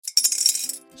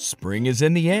Spring is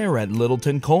in the air at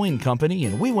Littleton Coin Company,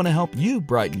 and we want to help you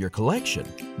brighten your collection.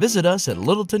 Visit us at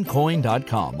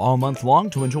littletoncoin.com all month long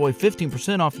to enjoy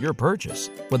 15% off your purchase.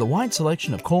 With a wide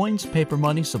selection of coins, paper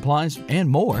money, supplies, and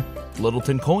more,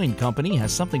 Littleton Coin Company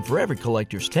has something for every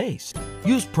collector's taste.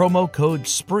 Use promo code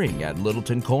SPRING at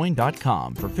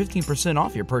littletoncoin.com for 15%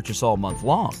 off your purchase all month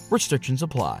long. Restrictions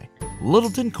apply.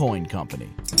 Littleton Coin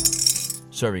Company.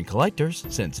 Serving collectors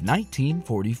since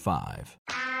 1945.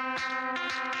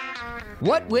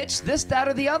 What, which, this, that,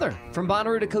 or the other? From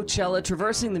Bonnaroo to Coachella,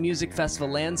 traversing the music festival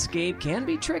landscape can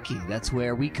be tricky. That's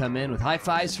where we come in with high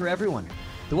fives for everyone.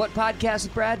 The What Podcast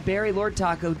with Brad, Barry, Lord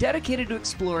Taco, dedicated to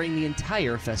exploring the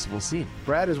entire festival scene.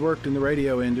 Brad has worked in the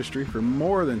radio industry for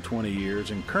more than 20 years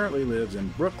and currently lives in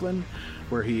Brooklyn,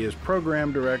 where he is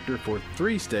program director for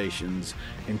 3 stations,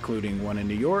 including one in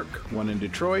New York, one in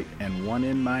Detroit, and one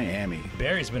in Miami.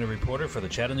 Barry's been a reporter for the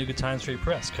Chattanooga Times-Free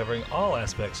Press, covering all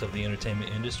aspects of the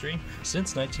entertainment industry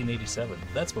since 1987.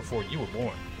 That's before you were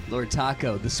born. Lord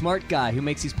Taco, the smart guy who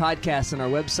makes these podcasts on our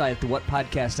website at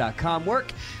thewhatpodcast.com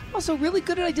work. Also really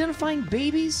good at identifying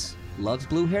babies, loves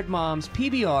blue-haired moms,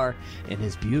 PBR, and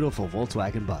his beautiful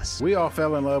Volkswagen bus. We all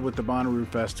fell in love with the Bonnaroo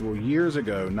Festival years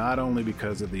ago, not only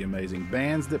because of the amazing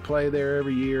bands that play there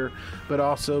every year, but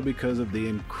also because of the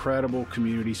incredible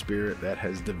community spirit that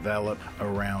has developed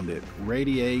around it.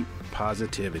 Radiate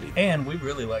positivity. And we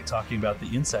really like talking about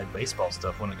the inside baseball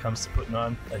stuff when it comes to putting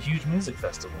on a huge music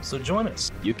festival. So join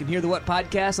us. You can hear the What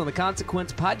Podcast on the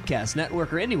Consequence Podcast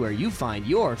Network or anywhere you find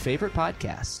your favorite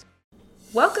podcast.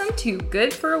 Welcome to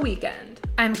Good for a Weekend.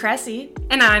 I'm Cressy.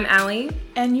 And I'm Allie.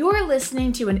 And you're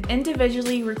listening to an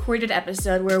individually recorded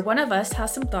episode where one of us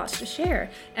has some thoughts to share,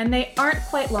 and they aren't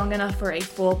quite long enough for a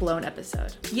full-blown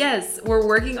episode. Yes, we're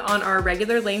working on our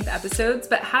regular length episodes,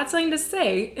 but had something to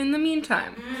say in the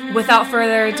meantime. Without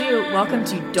further ado, welcome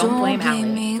to Don't Blame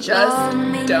Allie.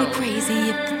 Just don't. Crazy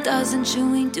if it doesn't,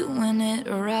 you ain't doing it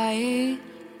right.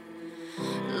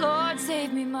 Lord,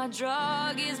 save me, my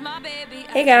drug is my baby.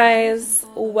 Hey guys,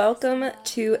 welcome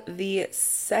to the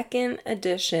second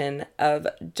edition of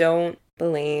Don't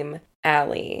Blame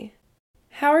Allie.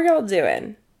 How are y'all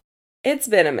doing? It's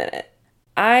been a minute.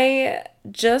 I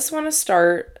just want to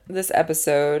start this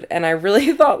episode, and I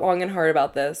really thought long and hard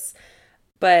about this,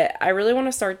 but I really want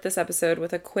to start this episode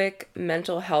with a quick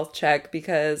mental health check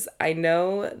because I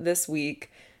know this week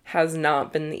has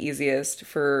not been the easiest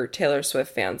for Taylor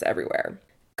Swift fans everywhere.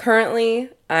 Currently,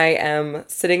 I am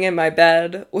sitting in my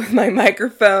bed with my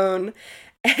microphone,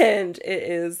 and it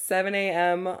is 7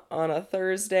 a.m. on a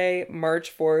Thursday,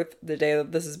 March 4th, the day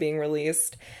that this is being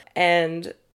released,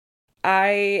 and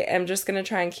I am just going to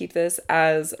try and keep this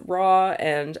as raw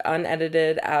and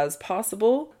unedited as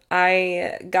possible.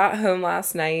 I got home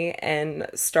last night and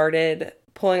started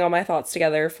pulling all my thoughts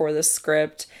together for the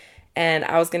script, and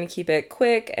I was going to keep it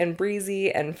quick and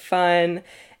breezy and fun.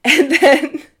 And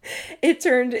then it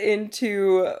turned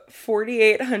into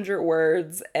 4,800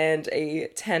 words and a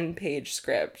 10-page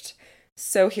script.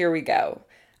 So here we go.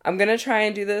 I'm going to try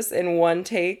and do this in one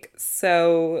take,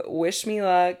 so wish me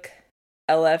luck.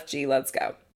 LFG, let's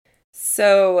go.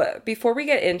 So before we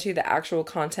get into the actual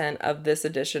content of this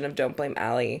edition of Don't Blame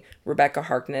Allie, Rebekah,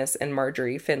 Harkness, and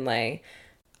Marjorie, Finlay,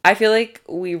 I feel like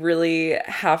we really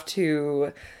have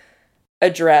to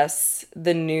address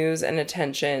the news and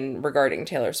attention regarding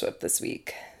Taylor Swift this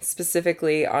week,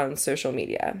 specifically on social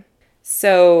media.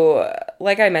 So,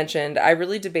 like I mentioned, I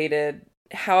really debated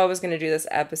how I was going to do this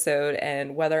episode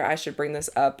and whether I should bring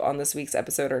this up on this week's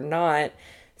episode or not,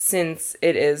 since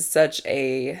it is such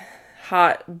a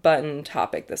hot button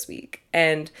topic this week.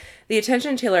 And the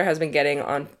attention Taylor has been getting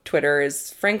on Twitter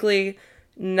is frankly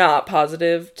not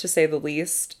positive, to say the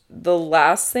least. The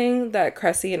last thing that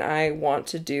Cressy and I want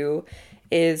to do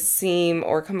is seem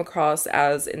or come across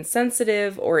as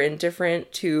insensitive or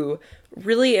indifferent to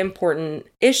really important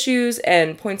issues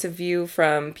and points of view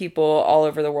from people all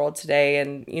over the world today,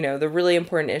 and, you know, the really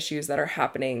important issues that are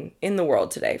happening in the world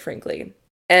today, frankly.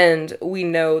 And we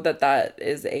know that that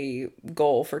is a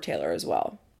goal for Taylor as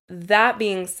well. That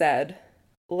being said,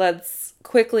 let's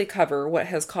quickly cover what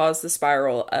has caused the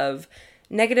spiral of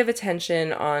negative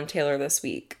attention on Taylor this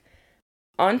week.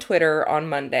 On Twitter on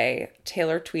Monday,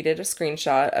 Taylor tweeted a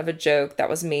screenshot of a joke that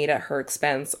was made at her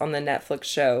expense on the Netflix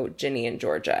show Ginny and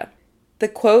Georgia. The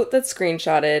quote that's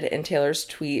screenshotted in Taylor's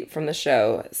tweet from the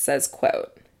show says,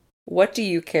 quote, "What do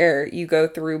you care? You go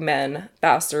through men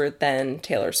faster than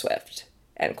Taylor Swift,"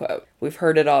 end quote. We've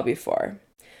heard it all before.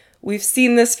 We've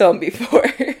seen this film before.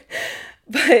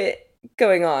 But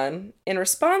going on, in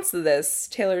response to this,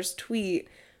 Taylor's tweet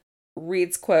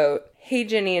reads, quote, Hey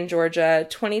Ginny in Georgia,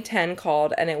 2010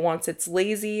 called and it wants its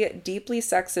lazy, deeply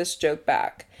sexist joke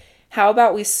back. How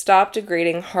about we stop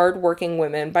degrading hardworking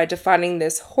women by defining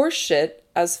this horseshit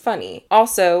as funny?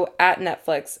 Also, at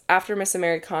Netflix, after Miss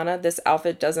Americana, this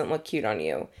outfit doesn't look cute on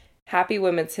you. Happy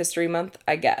Women's History Month,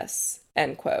 I guess.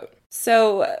 End quote.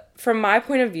 So, from my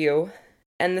point of view,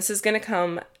 and this is going to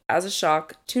come as a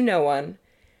shock to no one,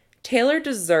 Taylor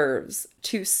deserves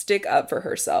to stick up for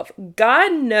herself.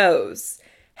 God knows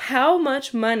how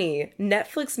much money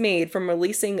Netflix made from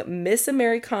releasing Miss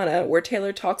Americana, where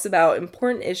Taylor talks about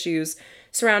important issues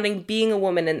surrounding being a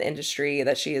woman in the industry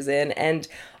that she is in and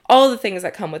all the things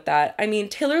that come with that. I mean,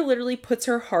 Taylor literally puts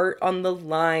her heart on the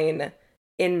line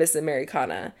in Miss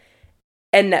Americana,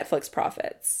 and Netflix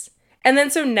profits. And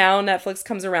then so now Netflix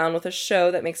comes around with a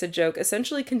show that makes a joke,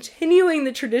 essentially continuing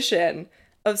the tradition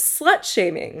of slut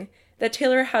shaming that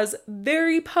Taylor has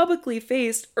very publicly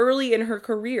faced early in her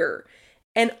career,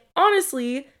 and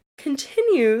honestly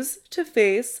continues to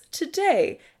face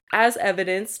today, as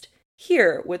evidenced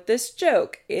here with this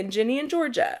joke in Ginny in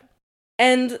Georgia.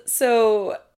 And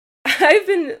so I've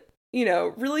been,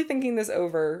 really thinking this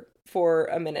over for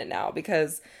a minute now,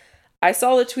 because I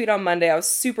saw the tweet on Monday. I was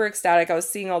super ecstatic. I was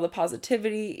seeing all the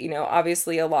positivity,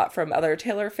 obviously a lot from other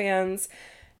Taylor fans.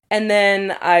 And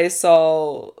then I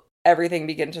saw everything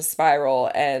begin to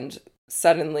spiral, and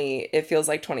suddenly it feels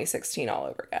like 2016 all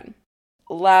over again.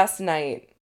 Last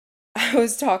night, I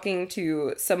was talking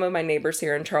to some of my neighbors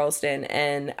here in Charleston,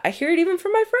 and I hear it even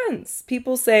from my friends.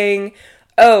 People saying,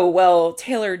 oh, well,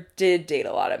 Taylor did date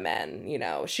a lot of men,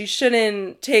 she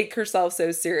shouldn't take herself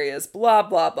so serious, blah,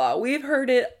 blah, blah. We've heard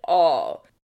it all.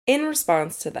 In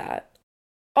response to that,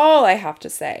 all I have to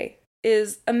say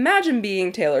is imagine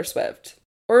being Taylor Swift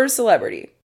or a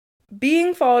celebrity,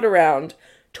 being followed around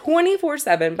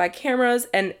 24/7 by cameras,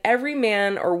 and every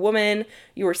man or woman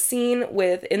you're seen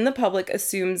with in the public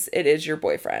assumes it is your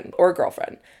boyfriend or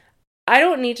girlfriend. I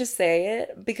don't need to say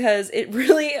it because it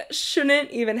really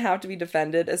shouldn't even have to be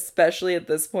defended, especially at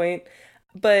this point.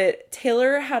 But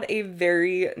Taylor had a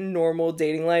very normal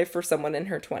dating life for someone in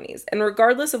her 20s. And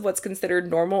regardless of what's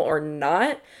considered normal or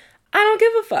not, I don't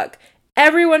give a fuck.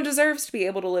 Everyone deserves to be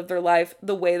able to live their life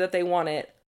the way that they want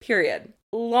it, period.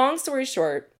 Long story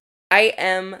short, I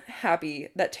am happy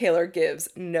that Taylor gives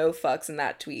no fucks in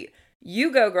that tweet.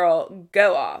 You go, girl,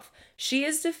 go off. She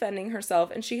is defending herself,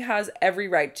 and she has every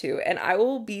right to, and I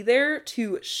will be there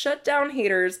to shut down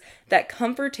haters that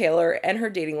come for Taylor and her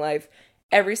dating life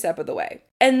every step of the way.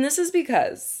 And this is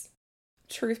because,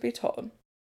 truth be told,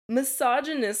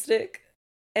 misogynistic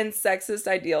and sexist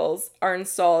ideals are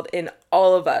installed in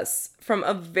all of us from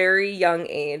a very young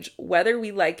age, whether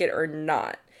we like it or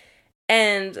not.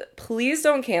 And please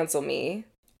don't cancel me.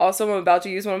 Also, I'm about to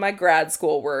use one of my grad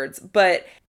school words, but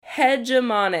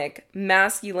hegemonic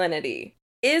masculinity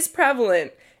is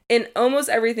prevalent in almost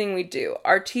everything we do.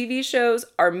 Our TV shows,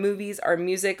 our movies, our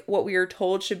music, what we are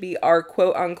told should be our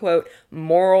quote-unquote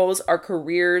morals, our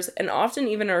careers, and often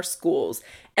even our schools.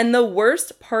 And the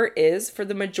worst part is, for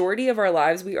the majority of our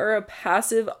lives, we are a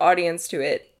passive audience to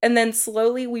it. And then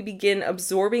slowly we begin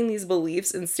absorbing these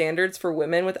beliefs and standards for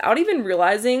women without even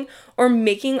realizing or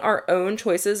making our own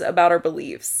choices about our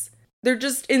beliefs. They're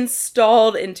just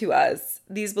installed into us,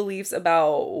 these beliefs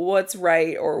about what's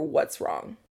right or what's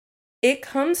wrong. It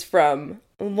comes from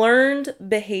learned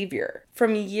behavior,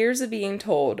 from years of being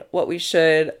told what we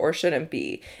should or shouldn't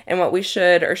be and what we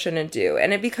should or shouldn't do.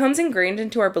 And it becomes ingrained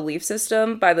into our belief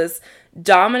system by this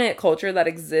dominant culture that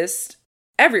exists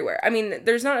everywhere. I mean,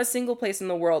 there's not a single place in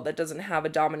the world that doesn't have a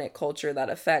dominant culture that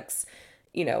affects,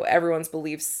 everyone's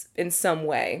beliefs in some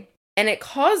way. And it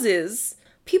causes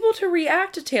people to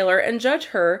react to Taylor and judge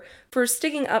her for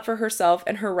sticking up for herself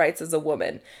and her rights as a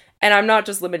woman. And I'm not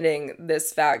just limiting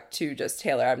this fact to just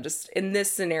Taylor. I'm just, in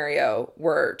this scenario,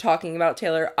 we're talking about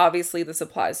Taylor. Obviously, this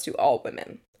applies to all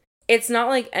women. It's not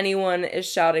like anyone is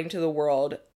shouting to the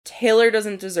world, Taylor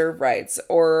doesn't deserve rights,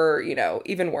 or,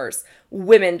 even worse,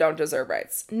 women don't deserve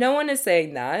rights. No one is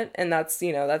saying that, and that's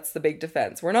the big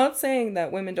defense. We're not saying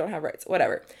that women don't have rights,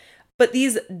 whatever. But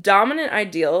these dominant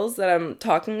ideals that I'm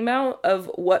talking about of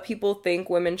what people think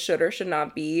women should or should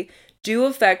not be do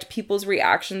affect people's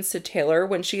reactions to Taylor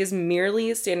when she is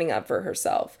merely standing up for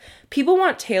herself. People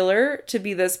want Taylor to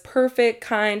be this perfect,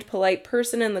 kind, polite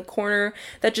person in the corner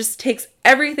that just takes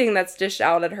everything that's dished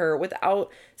out at her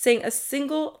without saying a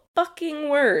single fucking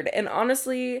word. And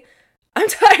honestly, I'm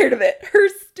tired of it. Her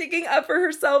sticking up for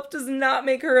herself does not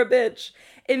make her a bitch.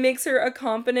 It makes her a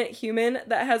competent human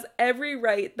that has every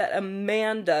right that a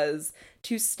man does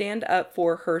to stand up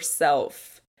for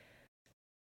herself.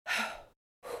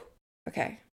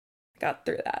 Okay, got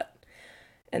through that.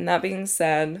 And that being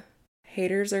said,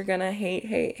 Haters are gonna hate,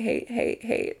 hate, hate, hate,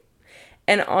 hate.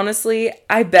 And honestly,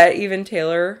 I bet even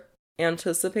Taylor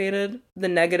anticipated the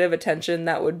negative attention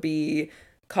that would be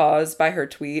caused by her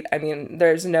tweet. I mean,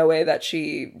 there's no way that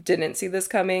she didn't see this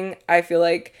coming. I feel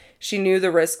like she knew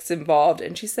the risks involved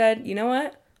and she said, you know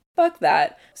what? Fuck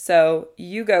that. So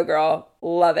you go, girl.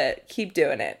 Love it. Keep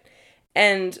doing it.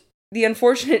 And the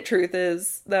unfortunate truth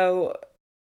is, though,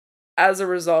 as a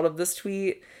result of this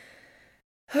tweet,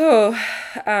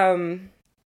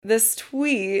 this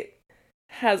tweet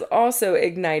has also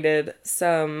ignited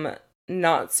some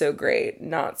not so great,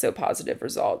 not so positive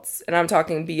results. And I'm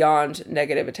talking beyond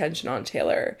negative attention on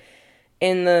Taylor.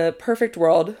 In the perfect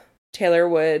world, Taylor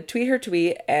would tweet her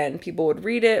tweet and people would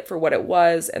read it for what it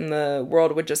was and the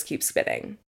world would just keep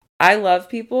spinning. I love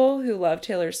people who love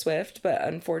Taylor Swift, but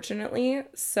unfortunately,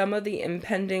 some of the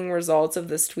impending results of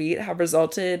this tweet have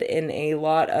resulted in a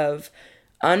lot of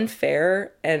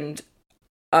unfair and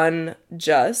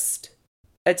unjust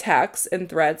attacks and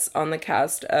threats on the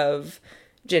cast of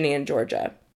Ginny and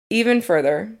Georgia. Even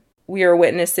further, we are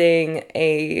witnessing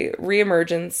a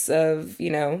reemergence of,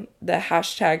 the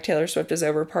hashtag Taylor Swift is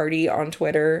over party on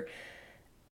Twitter.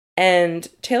 And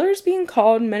Taylor's being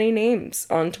called many names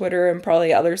on Twitter and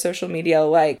probably other social media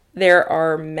alike. There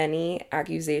are many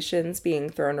accusations being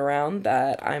thrown around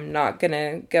that I'm not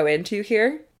gonna go into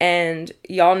here. And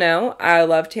y'all know I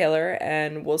love Taylor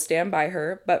and will stand by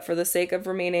her, but for the sake of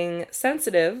remaining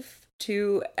sensitive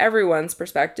to everyone's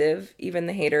perspective, even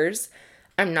the haters,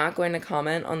 I'm not going to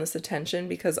comment on this attention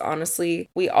because honestly,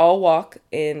 we all walk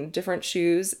in different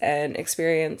shoes and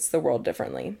experience the world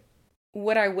differently.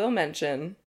 What I will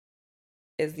mention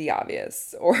is the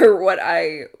obvious, or what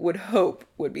I would hope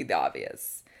would be the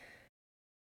obvious.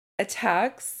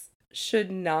 Attacks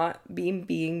should not be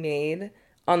being made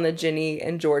on the Ginny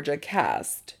and Georgia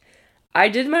cast. I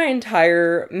did my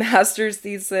entire master's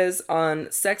thesis on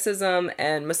sexism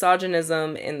and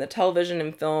misogynism in the television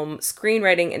and film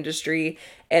screenwriting industry,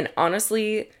 and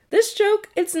honestly, this joke,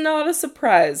 it's not a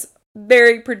surprise.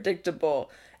 Very predictable.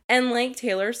 And like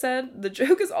Taylor said, the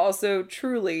joke is also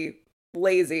truly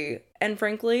lazy and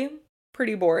frankly,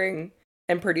 pretty boring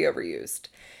and pretty overused.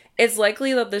 It's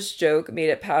likely that this joke made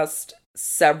it past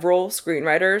several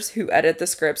screenwriters who edit the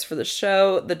scripts for the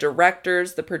show, the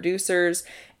directors, the producers.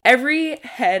 Every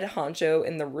head honcho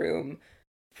in the room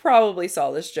probably saw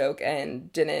this joke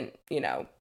and didn't,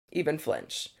 even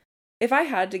flinch. If I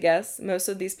had to guess, most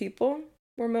of these people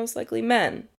were most likely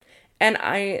men. And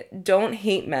I don't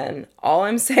hate men. All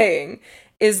I'm saying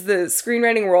is the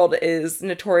screenwriting world is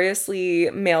notoriously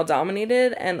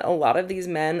male-dominated, and a lot of these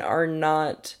men are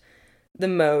not the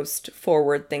most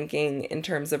forward-thinking in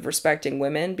terms of respecting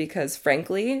women because,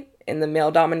 frankly, in the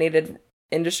male-dominated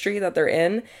industry that they're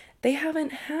in, they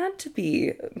haven't had to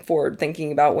be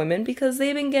forward-thinking about women because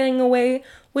they've been getting away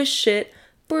with shit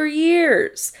for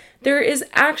years. There is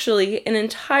actually an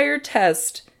entire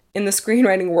test in the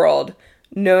screenwriting world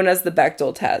known as the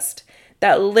Bechdel test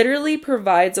that literally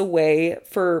provides a way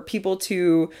for people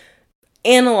to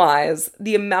analyze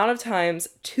the amount of times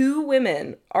two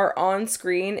women are on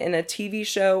screen in a TV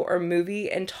show or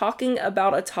movie and talking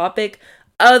about a topic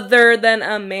other than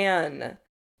a man.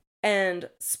 And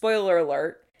spoiler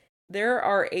alert, there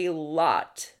are a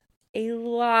lot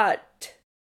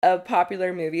of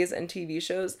popular movies and TV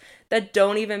shows that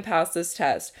don't even pass this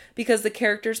test because the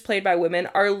characters played by women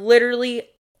are literally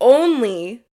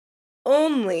only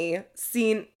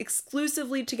seen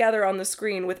exclusively together on the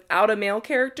screen without a male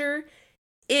character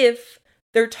if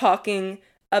they're talking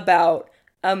about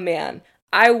a man.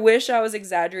 I wish I was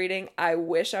exaggerating. I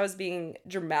wish I was being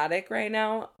dramatic right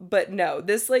now, but no,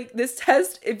 this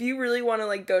test, if you really want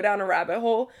to go down a rabbit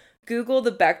hole, Google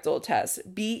the Bechdel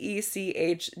test,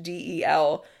 Bechdel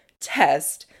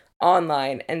test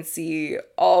online and see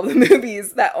all the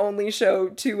movies that only show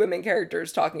two women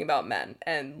characters talking about men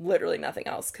and literally nothing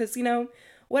else. Because,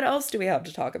 what else do we have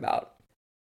to talk about?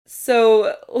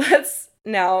 So let's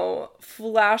now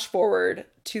flash forward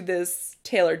to this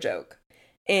Taylor joke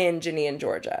in Ginny and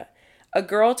Georgia. A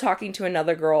girl talking to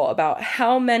another girl about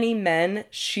how many men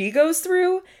she goes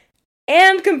through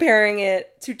and comparing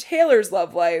it to Taylor's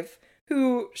love life,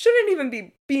 who shouldn't even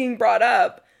be being brought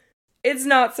up. It's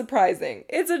not surprising.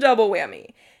 It's a double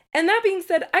whammy. And that being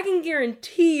said, I can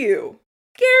guarantee you,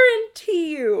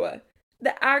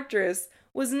 the actress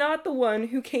was not the one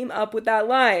who came up with that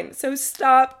line. So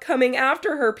stop coming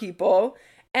after her, people.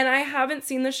 And I haven't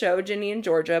seen the show Ginny and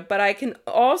Georgia, but I can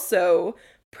also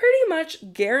pretty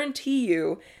much guarantee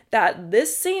you that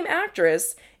this same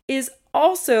actress is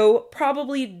also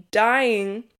probably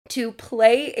dying to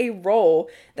play a role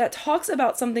that talks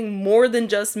about something more than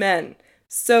just men.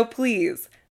 So please,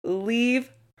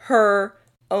 Leave her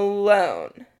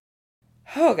alone.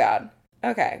 Oh God.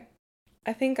 Okay.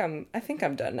 I think I'm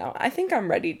done now. I think I'm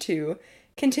ready to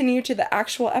continue to the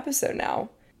actual episode now.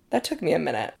 That took me a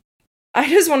minute. I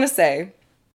just want to say,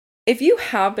 if you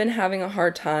have been having a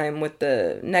hard time with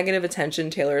the negative attention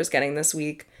Taylor is getting this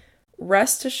week,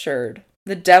 rest assured,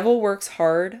 the devil works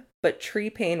hard, but tree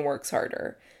pain works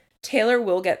harder. Taylor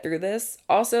will get through this.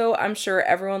 Also, I'm sure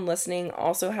everyone listening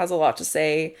also has a lot to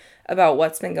say about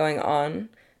what's been going on.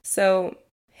 So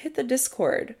hit the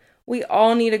Discord. We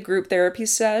all need a group therapy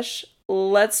sesh.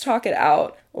 Let's talk it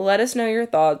out. Let us know your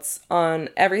thoughts on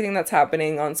everything that's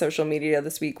happening on social media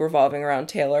this week revolving around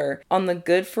Taylor on the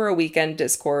Good for a Weekend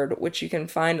Discord, which you can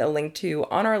find a link to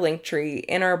on our link tree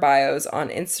in our bios on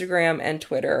Instagram and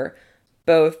Twitter,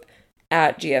 both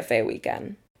at GFA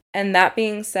Weekend. And that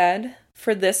being said,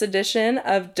 for this edition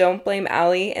of Don't Blame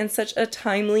Allie in such a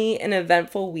timely and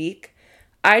eventful week,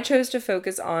 I chose to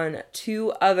focus on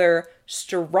two other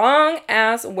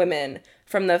strong-ass women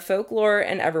from the folklore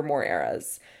and Evermore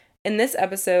eras. In this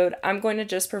episode, I'm going to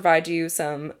just provide you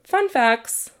some fun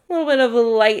facts, a little bit of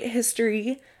light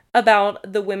history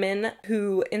about the women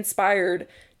who inspired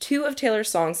two of Taylor's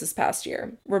songs this past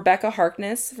year. Rebekah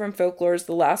Harkness from Folklore's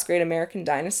The Last Great American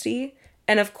Dynasty,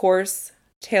 and of course,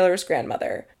 Taylor's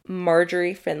grandmother,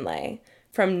 Marjorie Finlay,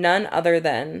 from none other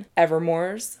than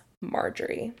Evermore's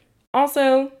Marjorie.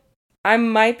 Also, I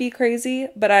might be crazy,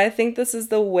 but I think this is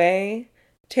the way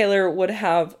Taylor would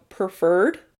have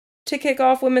preferred to kick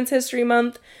off Women's History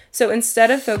Month. So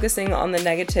instead of focusing on the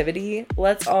negativity,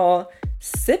 let's all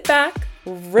sit back,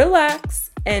 relax,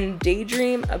 and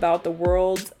daydream about the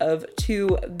worlds of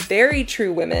two very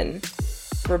true women,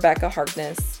 Rebekah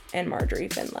Harkness and Marjorie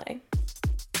Finlay.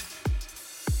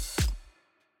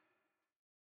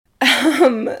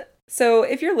 So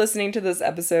if you're listening to this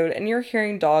episode and you're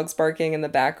hearing dogs barking in the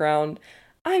background,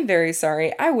 I'm very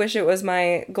sorry. I wish it was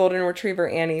my golden retriever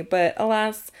Annie, but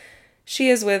alas, she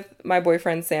is with my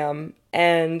boyfriend Sam,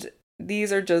 and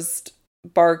these are just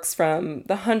barks from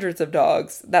the hundreds of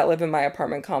dogs that live in my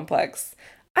apartment complex.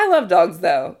 I love dogs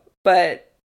though,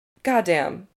 but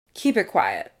goddamn, keep it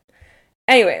quiet.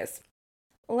 Anyways,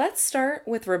 let's start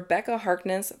with Rebekah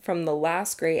Harkness from The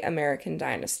Last Great American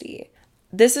Dynasty.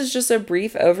 This is just a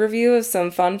brief overview of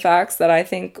some fun facts that I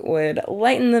think would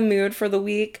lighten the mood for the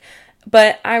week,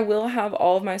 but I will have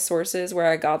all of my sources where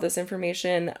I got this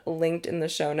information linked in the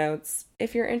show notes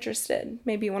if you're interested.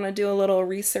 Maybe you want to do a little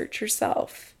research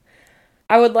yourself.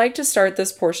 I would like to start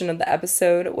this portion of the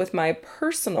episode with my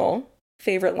personal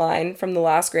favorite line from The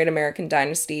Last Great American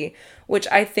Dynasty, which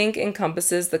I think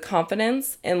encompasses the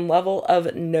confidence and level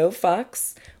of no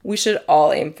fucks we should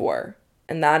all aim for.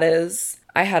 And that is,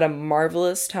 I had a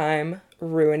marvelous time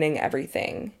ruining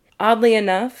everything. Oddly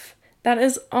enough, that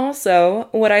is also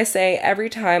what I say every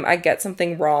time I get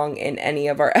something wrong in any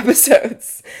of our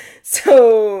episodes.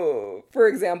 So, for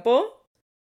example,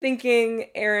 thinking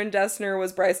Aaron Dessner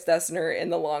was Bryce Dessner in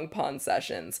the Long Pond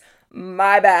sessions.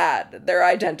 My bad, they're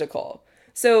identical.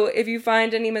 So if you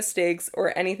find any mistakes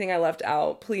or anything I left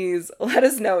out, please let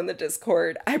us know in the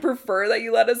Discord. I prefer that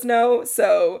you let us know,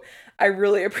 so I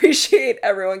really appreciate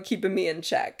everyone keeping me in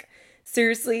check.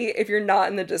 Seriously, if you're not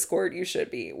in the Discord, you should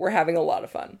be. We're having a lot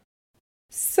of fun.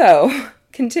 So,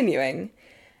 continuing.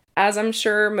 As I'm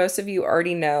sure most of you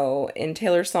already know, in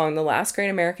Taylor's song, The Last Great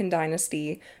American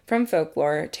Dynasty from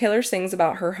Folklore, Taylor sings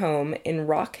about her home in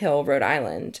Rock Hill, Rhode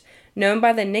Island, known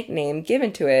by the nickname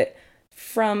given to it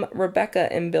from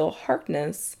Rebekah and Bill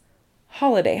Harkness,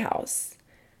 Holiday House.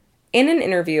 In an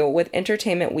interview with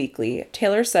Entertainment Weekly,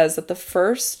 Taylor says that the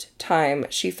first time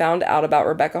she found out about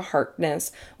Rebekah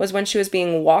Harkness was when she was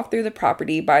being walked through the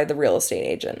property by the real estate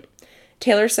agent.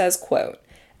 Taylor says, quote,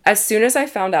 "As soon as I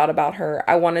found out about her,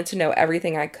 I wanted to know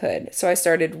everything I could. So I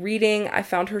started reading. I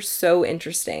found her so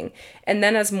interesting. And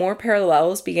then as more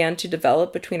parallels began to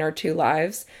develop between our two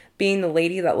lives, being the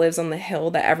lady that lives on the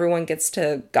hill that everyone gets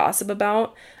to gossip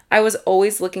about, I was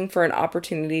always looking for an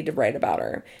opportunity to write about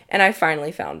her. And I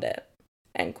finally found it."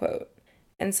 End quote.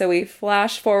 And so we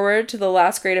flash forward to the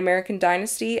Last Great American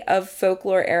Dynasty of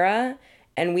Folklore era,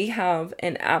 and we have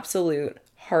an absolute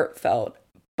heartfelt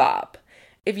bop.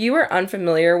 If you are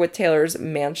unfamiliar with Taylor's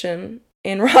mansion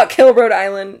in Rock Hill, Rhode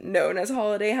Island, known as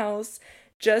Holiday House,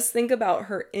 just think about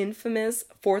her infamous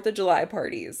 4th of July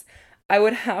parties. I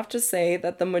would have to say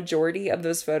that the majority of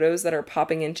those photos that are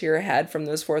popping into your head from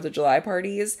those 4th of July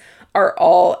parties are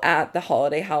all at the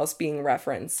Holiday House being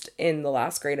referenced in The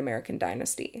Last Great American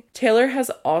Dynasty. Taylor has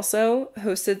also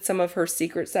hosted some of her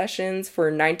secret sessions for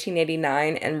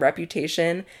 1989 and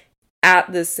Reputation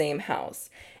at this same house.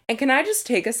 And can I just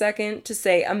take a second to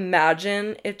say,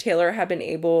 imagine if Taylor had been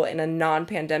able in a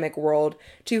non-pandemic world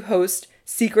to host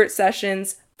secret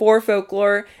sessions for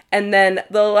Folklore and then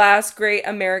the last great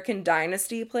American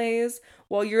Dynasty plays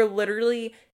while you're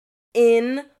literally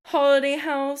in Holiday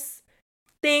House.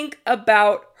 Think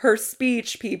about her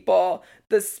speech, people.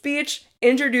 The speech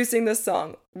introducing the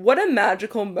song. What a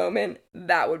magical moment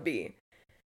that would be.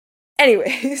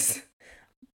 Anyways,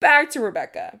 back to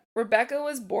Rebekah. Rebekah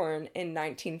was born in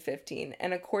 1915,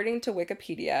 and according to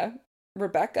Wikipedia,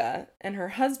 Rebekah and her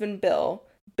husband Bill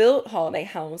built Holiday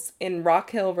House in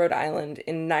Rock Hill, Rhode Island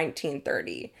in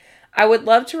 1930. I would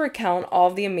love to recount all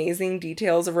of the amazing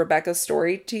details of Rebekah's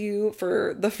story to you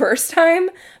for the first time,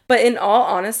 but in all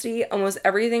honesty, almost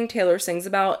everything Taylor sings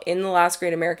about in The Last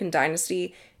Great American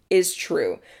Dynasty is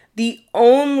true. The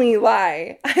only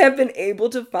lie I have been able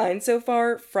to find so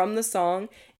far from the song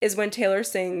is when Taylor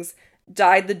sings,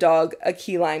 "Dyed the dog a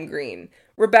key lime green."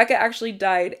 Rebekah actually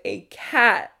dyed a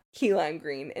cat key lime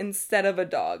green instead of a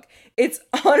dog. It's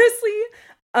honestly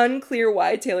unclear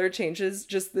why Taylor changes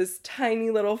just this tiny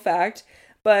little fact,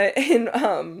 but in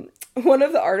one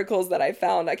of the articles that I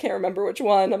found, I can't remember which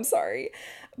one, I'm sorry,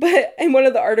 but in one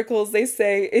of the articles they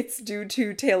say it's due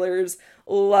to Taylor's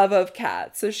love of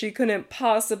cats, so she couldn't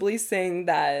possibly sing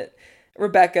that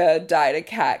Rebekah dyed a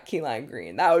cat key lime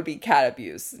green. That would be cat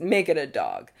abuse. Make it a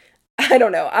dog. I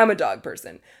don't know, I'm a dog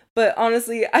person, but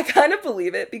honestly, I kind of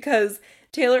believe it because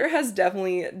Taylor has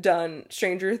definitely done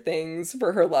stranger things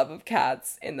for her love of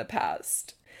cats in the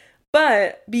past.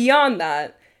 But beyond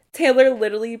that, Taylor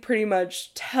literally pretty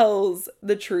much tells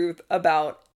the truth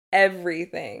about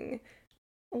everything.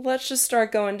 Let's just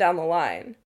start going down the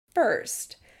line.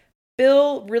 First,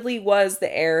 Bill really was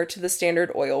the heir to the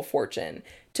Standard Oil fortune.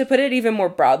 To put it even more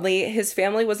broadly, his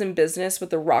family was in business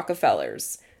with the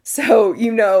Rockefellers. So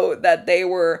you know that they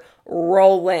were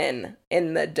rolling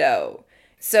in the dough.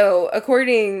 So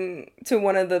according to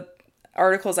one of the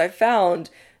articles I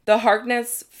found, the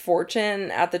Harkness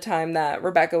fortune at the time that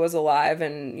Rebekah was alive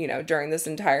and, during this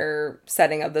entire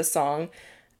setting of the song,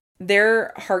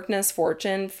 their Harkness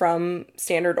fortune from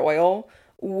Standard Oil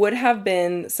would have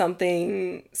been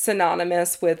something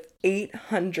synonymous with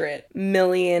 $800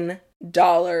 million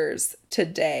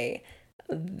today.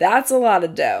 That's a lot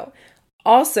of dough.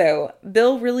 Also,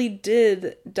 Bill really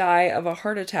did die of a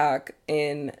heart attack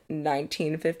in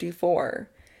 1954.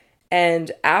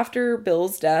 And after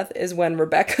Bill's death is when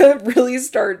Rebekah really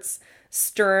starts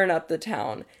stirring up the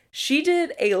town. She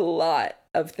did a lot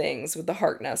of things with the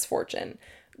Harkness fortune.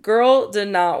 Girl did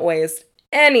not waste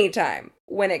any time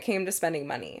when it came to spending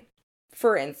money.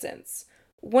 For instance,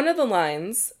 one of the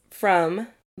lines from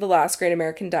The Last Great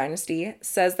American Dynasty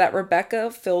says that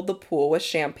Rebekah filled the pool with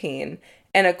champagne.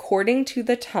 And according to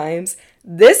the Times,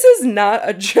 this is not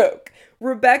a joke.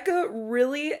 Rebekah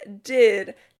really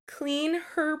did clean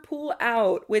her pool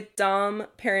out with Dom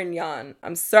Perignon.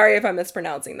 I'm sorry if I'm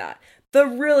mispronouncing that. The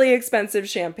really expensive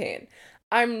champagne.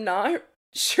 I'm not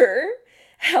sure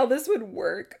how this would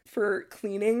work for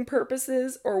cleaning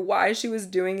purposes or why she was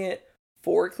doing it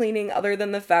for cleaning other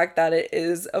than the fact that it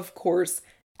is, of course,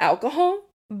 alcohol.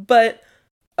 But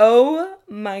oh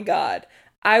my God.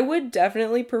 I would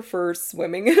definitely prefer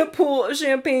swimming in a pool of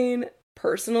champagne,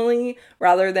 personally,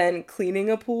 rather than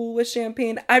cleaning a pool with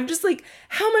champagne. I'm just like,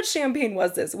 how much champagne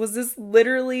was this? Was this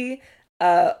literally,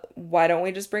 why don't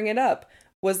we just bring it up?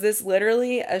 Was this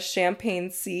literally a champagne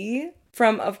sea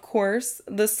from, of course,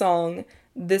 the song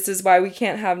 "This Is Why We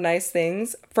Can't Have Nice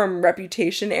Things" from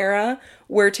Reputation era,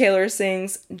 where Taylor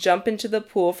sings, "Jump into the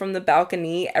pool from the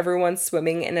balcony, everyone's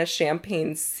swimming in a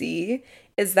champagne sea"?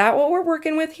 Is that what we're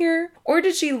working with here? Or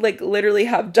did she literally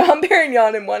have Dom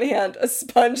Perignon in one hand, a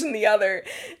sponge in the other,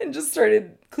 and just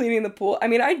started cleaning the pool? I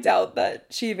mean, I doubt that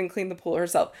she even cleaned the pool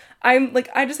herself. I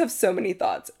just have so many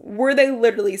thoughts. Were they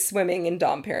literally swimming in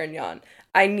Dom Perignon?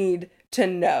 I need to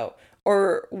know.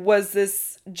 Or was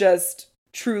this just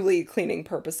truly cleaning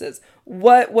purposes?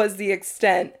 What was the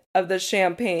extent of the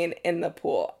champagne in the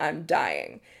pool? I'm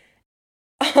dying.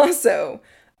 Also,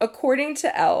 according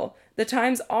to Elle, the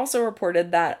Times also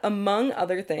reported that, among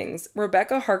other things,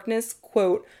 Rebekah Harkness,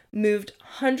 quote, moved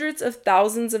hundreds of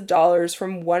thousands of dollars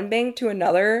from one bank to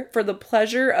another for the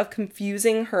pleasure of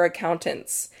confusing her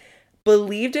accountants,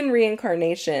 believed in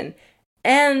reincarnation,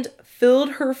 and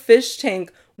filled her fish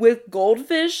tank with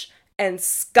goldfish and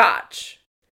scotch,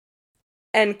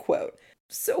 end quote.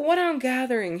 So what I'm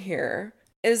gathering here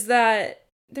is that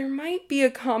there might be a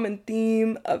common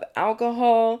theme of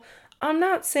alcohol. I'm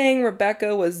not saying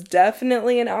Rebekah was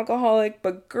definitely an alcoholic,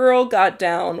 but girl got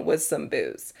down with some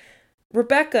booze.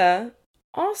 Rebekah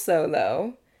also,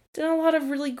 though, did a lot of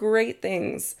really great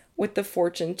things with the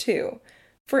fortune too.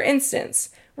 For instance,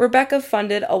 Rebekah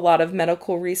funded a lot of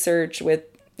medical research with,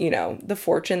 the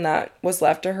fortune that was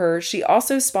left to her. She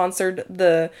also sponsored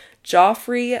the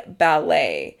Joffrey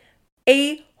Ballet,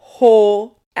 a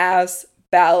whole ass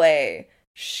ballet.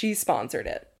 She sponsored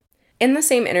it. In the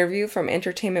same interview from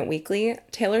Entertainment Weekly,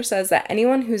 Taylor says that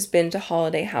anyone who's been to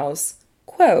Holiday House,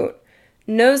 quote,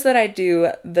 knows that I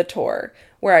do the tour,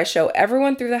 where I show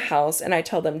everyone through the house and I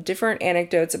tell them different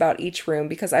anecdotes about each room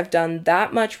because I've done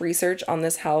that much research on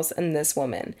this house and this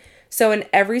woman. So in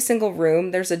every single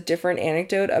room, there's a different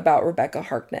anecdote about Rebekah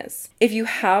Harkness. If you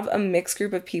have a mixed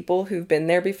group of people who've been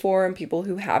there before and people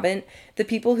who haven't, the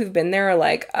people who've been there are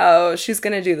like, oh, she's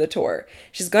going to do the tour.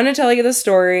 She's going to tell you the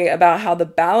story about how the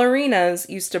ballerinas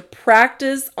used to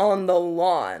practice on the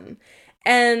lawn.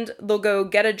 And they'll go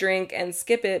get a drink and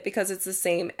skip it because it's the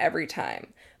same every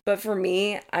time. But for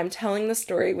me, I'm telling the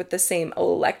story with the same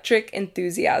electric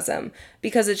enthusiasm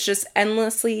because it's just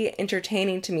endlessly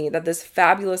entertaining to me that this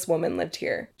fabulous woman lived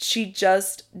here. She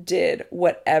just did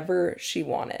whatever she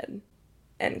wanted.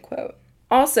 End quote.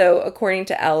 Also, according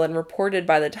to Elle and reported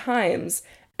by the Times,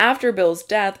 after Bill's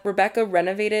death, Rebekah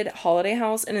renovated Holiday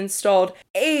House and installed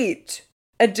 8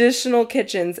 additional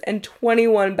kitchens and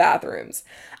 21 bathrooms.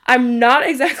 I'm not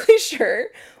exactly sure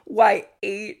why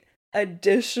 8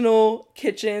 additional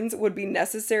kitchens would be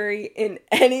necessary in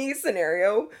any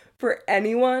scenario for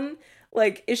anyone.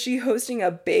 Like, is she hosting a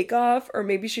bake-off? Or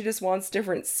maybe she just wants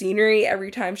different scenery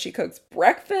every time she cooks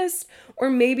breakfast? Or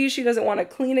maybe she doesn't want to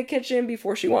clean a kitchen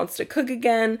before she wants to cook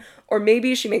again? Or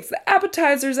maybe she makes the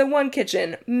appetizers at one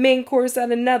kitchen, main course at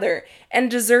another,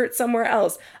 and dessert somewhere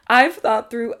else. I've thought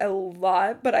through a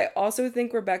lot, but I also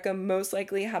think Rebekah most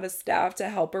likely had a staff to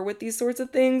help her with these sorts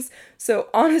of things. So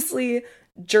honestly,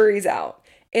 jury's out.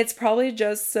 It's probably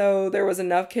just so there was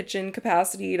enough kitchen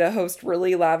capacity to host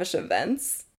really lavish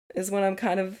events, is what I'm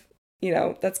kind of,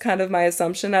 that's kind of my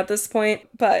assumption at this point.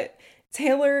 But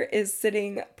Taylor is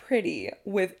sitting pretty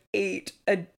with 8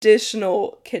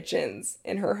 additional kitchens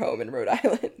in her home in Rhode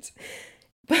Island.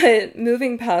 But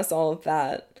moving past all of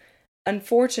that,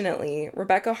 unfortunately,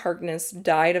 Rebekah Harkness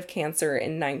died of cancer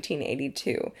in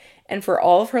 1982, and for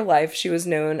all of her life, she was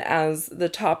known as the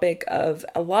topic of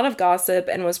a lot of gossip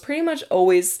and was pretty much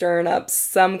always stirring up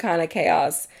some kind of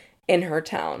chaos in her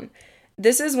town.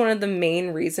 This is one of the main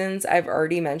reasons I've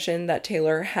already mentioned that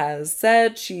Taylor has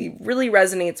said she really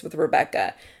resonates with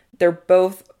Rebekah. They're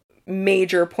both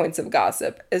major points of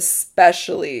gossip,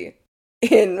 especially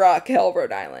in Rock Hill,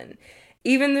 Rhode Island.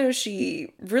 Even though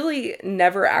she really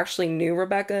never actually knew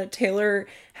Rebekah, Taylor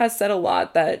has said a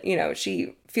lot that,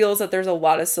 she feels that there's a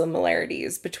lot of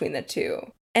similarities between the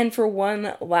two. And for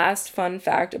one last fun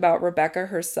fact about Rebekah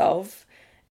herself,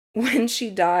 when she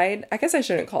died, I guess I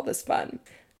shouldn't call this fun.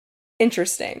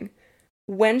 Interesting.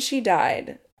 When she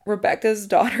died, Rebekah's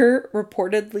daughter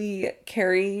reportedly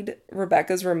carried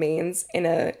Rebekah's remains in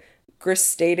a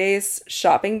Gristedes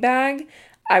shopping bag.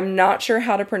 I'm not sure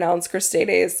how to pronounce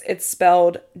Gristedes. It's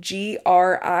spelled Gristedes,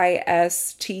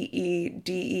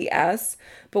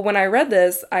 but when I read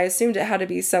this, I assumed it had to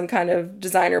be some kind of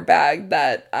designer bag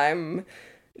that I'm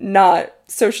not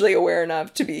socially aware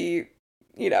enough to be,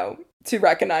 to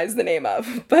recognize the name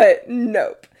of, but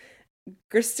nope.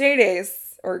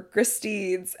 Gristedes, or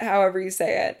Gristedes, however you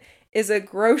say it, is a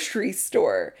grocery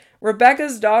store.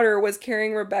 Rebekah's daughter was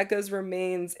carrying Rebekah's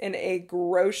remains in a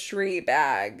grocery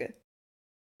bag.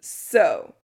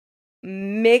 So,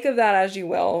 make of that as you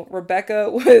will. Rebekah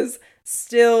was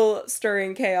still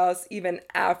stirring chaos even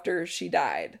after she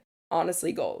died.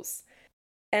 Honestly, goals.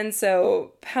 And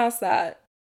so, past that,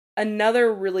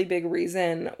 another really big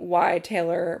reason why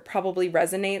Taylor probably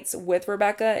resonates with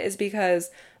Rebekah is because,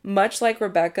 much like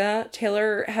Rebekah,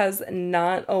 Taylor has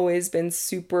not always been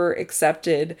super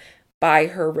accepted by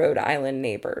her Rhode Island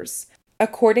neighbors.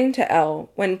 According to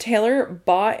Elle, when Taylor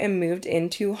bought and moved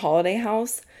into Holiday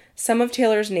House, some of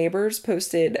Taylor's neighbors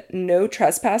posted no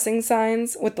trespassing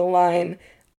signs with the line,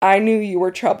 "I knew you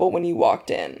were trouble when you walked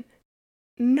in."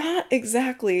 Not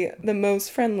exactly the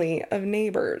most friendly of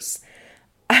neighbors.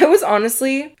 I was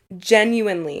honestly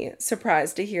genuinely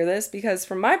surprised to hear this because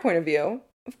from my point of view,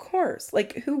 of course,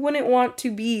 who wouldn't want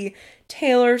to be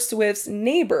Taylor Swift's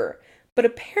neighbor? But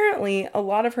apparently a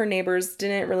lot of her neighbors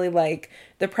didn't really like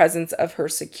the presence of her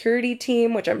security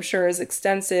team, which I'm sure is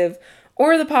extensive,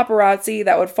 or the paparazzi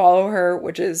that would follow her,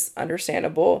 which is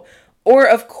understandable, or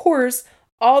of course,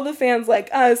 all the fans like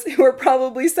us who are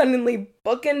probably suddenly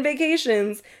booking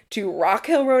vacations to Rock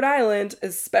Hill, Rhode Island,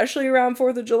 especially around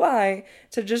 4th of July,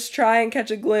 to just try and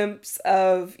catch a glimpse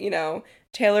of,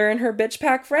 Taylor and her bitch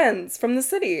pack friends from the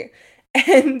city.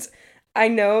 And I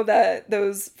know that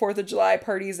those 4th of July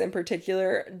parties in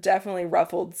particular definitely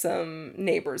ruffled some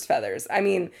neighbors' feathers. I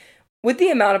mean, with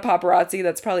the amount of paparazzi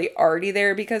that's probably already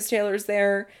there because Taylor's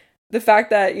there, the fact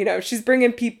that, she's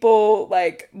bringing people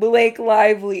like Blake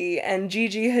Lively and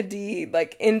Gigi Hadid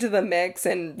like into the mix,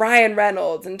 and Ryan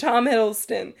Reynolds and Tom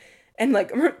Hiddleston. And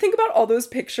like, think about all those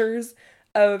pictures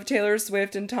of Taylor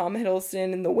Swift and Tom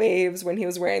Hiddleston in the waves when he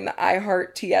was wearing the I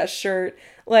Heart TS shirt.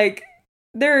 Like,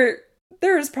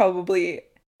 there's probably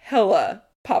hella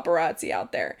paparazzi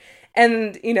out there.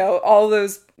 And, all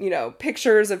those,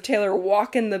 pictures of Taylor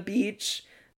walking the beach,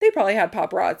 they probably had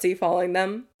paparazzi following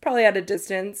them, probably at a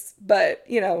distance. But,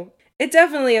 it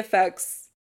definitely affects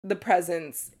the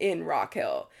presence in Rock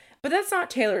Hill. But that's not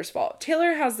Taylor's fault.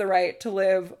 Taylor has the right to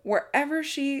live wherever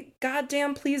she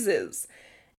goddamn pleases.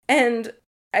 And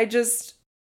I just,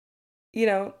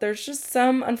 there's just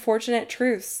some unfortunate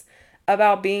truths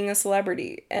about being a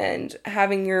celebrity and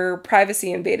having your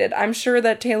privacy invaded. I'm sure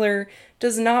that Taylor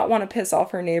does not want to piss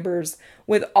off her neighbors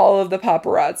with all of the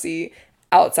paparazzi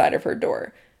outside of her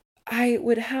door. I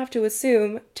would have to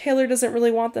assume Taylor doesn't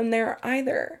really want them there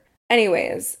either.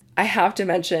 Anyways, I have to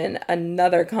mention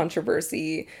another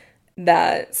controversy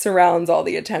that surrounds all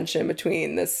the attention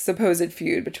between this supposed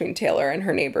feud between Taylor and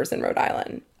her neighbors in Rhode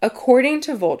Island. According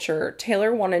to Vulture,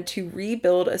 Taylor wanted to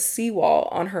rebuild a seawall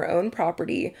on her own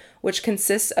property, which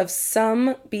consists of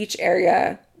some beach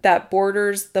area that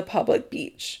borders the public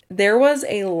beach. There was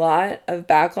a lot of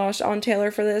backlash on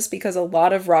Taylor for this because a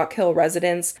lot of Rock Hill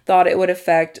residents thought it would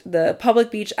affect the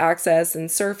public beach access and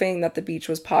surfing that the beach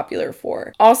was popular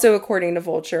for. Also, according to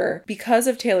Vulture, because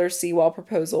of Taylor's seawall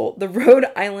proposal, the Rhode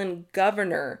Island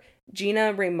governor,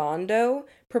 Gina Raimondo,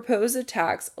 proposed a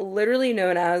tax literally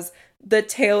known as the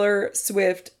Taylor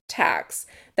Swift tax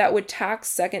that would tax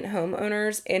second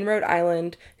homeowners in Rhode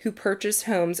Island who purchased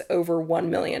homes over $1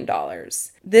 million.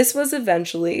 This was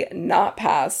eventually not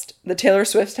passed. The Taylor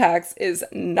Swift tax is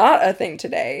not a thing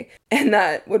today, and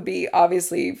that would be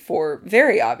obviously for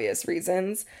very obvious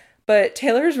reasons. But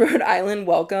Taylor's Rhode Island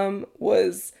welcome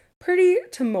was pretty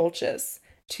tumultuous,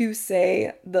 to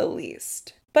say the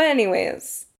least. But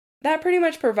anyways, that pretty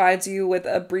much provides you with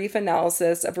a brief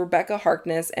analysis of Rebekah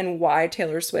Harkness and why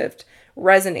Taylor Swift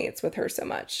resonates with her so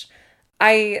much.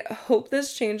 I hope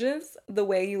this changes the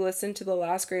way you listen to The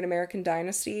Last Great American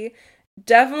Dynasty.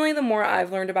 Definitely the more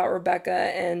I've learned about Rebekah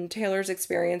and Taylor's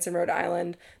experience in Rhode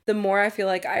Island, the more I feel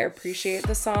like I appreciate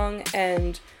the song.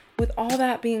 And with all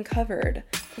that being covered,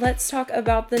 let's talk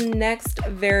about the next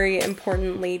very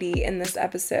important lady in this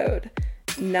episode.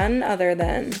 None other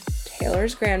than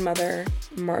Taylor's grandmother,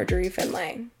 Marjorie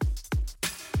Finlay.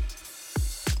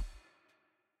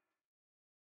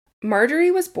 Marjorie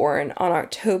was born on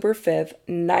October 5th,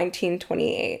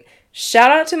 1928. Shout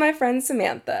out to my friend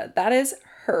Samantha. That is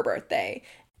her birthday.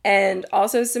 And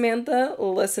also, Samantha,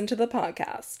 listen to the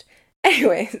podcast.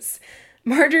 Anyways,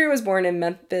 Marjorie was born in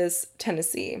Memphis,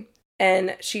 Tennessee,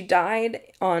 and she died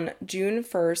on June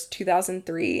 1st,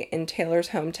 2003 in Taylor's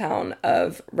hometown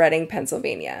of Reading,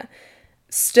 Pennsylvania.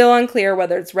 Still unclear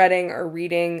whether it's Reading or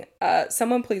Reading.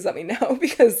 Someone please let me know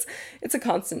because it's a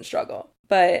constant struggle.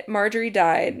 But Marjorie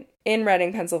died in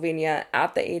Reading, Pennsylvania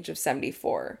at the age of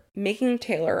 74, making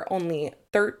Taylor only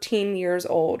 13 years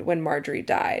old when Marjorie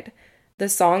died. The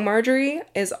song Marjorie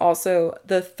is also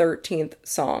the 13th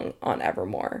song on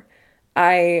Evermore.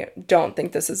 I don't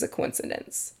think this is a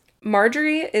coincidence.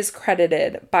 Marjorie is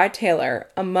credited by Taylor,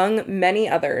 among many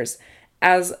others,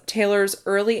 as Taylor's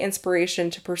early inspiration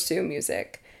to pursue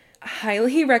music. I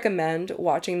highly recommend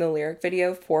watching the lyric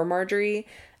video for Marjorie.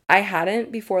 I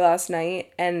hadn't before last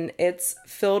night, and it's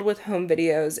filled with home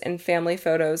videos and family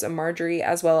photos of Marjorie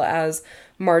as well as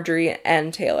Marjorie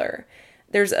and Taylor.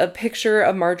 There's a picture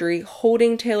of Marjorie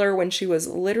holding Taylor when she was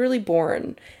literally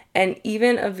born, and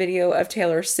even a video of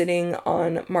Taylor sitting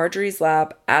on Marjorie's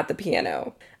lap at the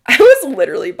piano. I was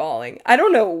literally bawling. I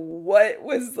don't know what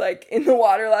was like in the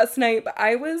water last night, but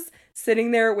I was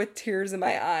sitting there with tears in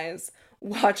my eyes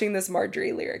watching this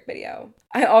Marjorie lyric video.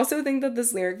 I also think that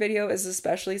this lyric video is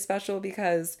especially special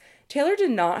because Taylor did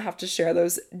not have to share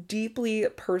those deeply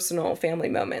personal family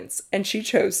moments, and she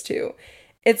chose to.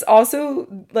 It's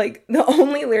also like the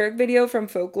only lyric video from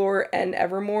Folklore and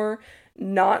Evermore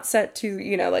not set to,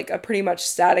 like a pretty much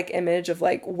static image of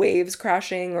like waves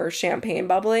crashing or champagne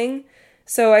bubbling.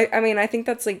 So I think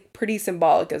that's like pretty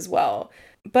symbolic as well.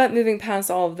 But moving past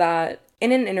all of that,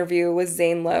 in an interview with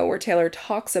Zane Lowe where Taylor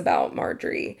talks about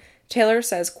Marjorie, Taylor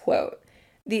says, quote,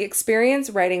 "The experience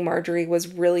writing Marjorie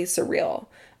was really surreal.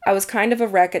 I was kind of a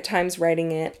wreck at times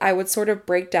writing it. I would sort of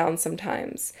break down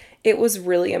sometimes. It was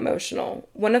really emotional.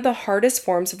 One of the hardest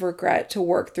forms of regret to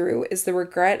work through is the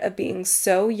regret of being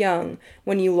so young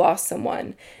when you lost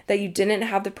someone that you didn't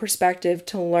have the perspective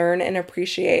to learn and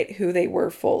appreciate who they were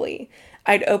fully.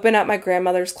 I'd open up my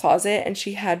grandmother's closet and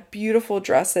she had beautiful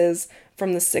dresses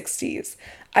from the 60s.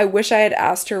 I wish I had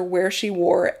asked her where she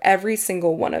wore every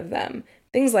single one of them.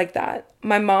 Things like that.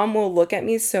 My mom will look at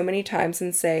me so many times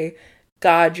and say,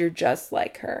 "God, you're just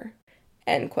like her."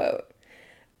 End quote.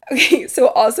 Okay, so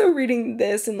also reading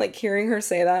this and like hearing her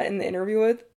say that in the interview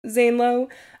with Zane Lowe,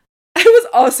 I was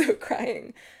also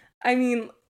crying. I mean,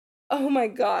 oh my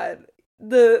God.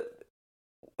 The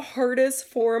hardest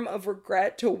form of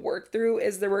regret to work through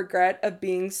is the regret of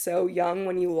being so young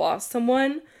when you lost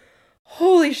someone.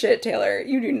 Holy shit, Taylor.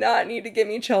 You do not need to give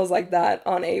me chills like that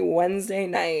on a Wednesday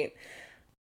night.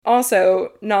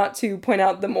 Also, not to point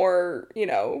out the more,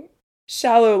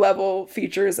 shallow level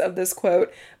features of this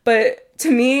quote, but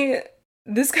to me,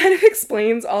 this kind of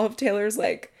explains all of Taylor's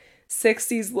like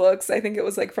 60s looks. I think it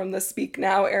was like from the Speak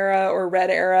Now era or Red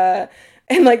era,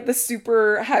 and like the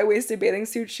super high-waisted bathing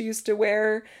suit she used to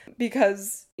wear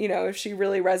because, she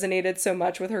really resonated so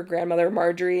much with her grandmother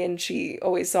Marjorie, and she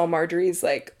always saw Marjorie's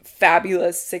like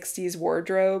fabulous 60s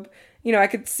wardrobe. I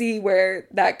could see where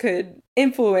that could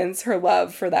influence her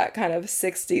love for that kind of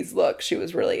 60s look she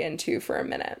was really into for a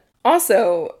minute.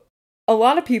 Also, a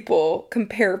lot of people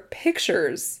compare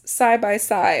pictures side by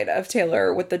side of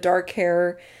Taylor with the dark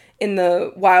hair in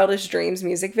the Wildest Dreams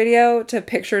music video to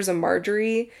pictures of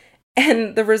Marjorie,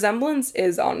 and the resemblance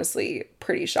is honestly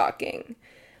pretty shocking.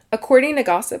 According to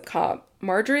Gossip Cop,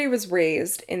 Marjorie was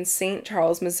raised in St.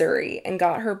 Charles, Missouri, and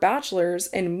got her bachelor's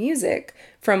in music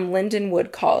from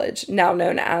Lindenwood College, now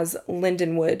known as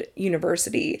Lindenwood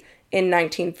University, in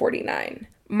 1949.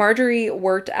 Marjorie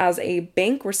worked as a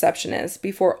bank receptionist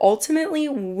before ultimately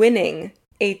winning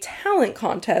a talent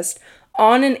contest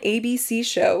on an ABC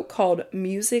show called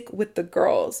Music with the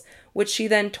Girls, which she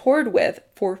then toured with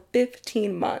for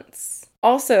 15 months.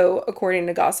 Also, according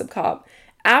to Gossip Cop,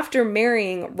 after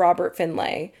marrying Robert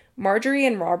Finlay, Marjorie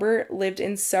and Robert lived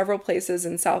in several places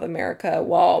in South America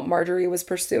while Marjorie was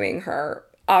pursuing her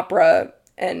opera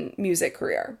and music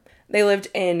career. They lived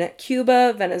in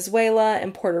Cuba, Venezuela,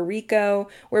 and Puerto Rico,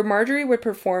 where Marjorie would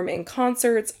perform in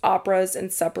concerts, operas,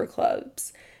 and supper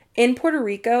clubs. In Puerto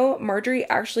Rico, Marjorie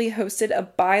actually hosted a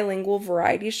bilingual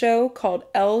variety show called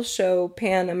El Show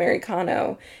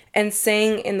Panamericano and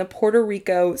sang in the Puerto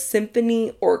Rico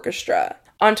Symphony Orchestra.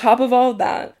 On top of all of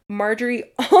that, Marjorie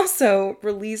also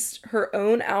released her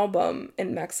own album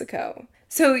in Mexico.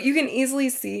 So you can easily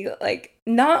see,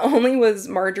 not only was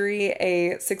Marjorie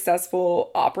a successful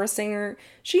opera singer,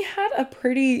 she had a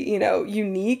pretty,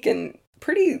 unique and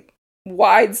pretty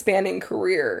wide-spanning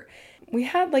career. We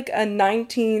had a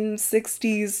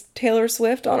 1960s Taylor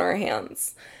Swift on our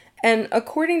hands. And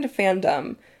according to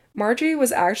Fandom, Marjorie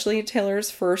was actually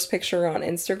Taylor's first picture on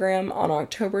Instagram on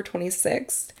October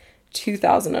 26th,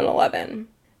 2011.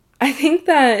 I think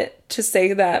that to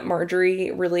say that Marjorie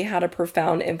really had a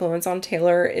profound influence on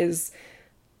Taylor is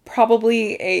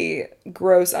probably a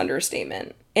gross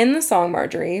understatement. In the song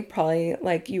Marjorie, probably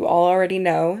like you all already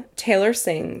know, Taylor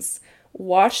sings,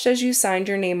 "Watched as you signed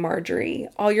your name Marjorie,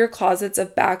 all your closets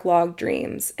of backlogged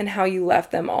dreams, and how you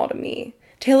left them all to me."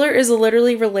 Taylor is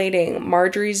literally relating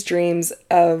Marjorie's dreams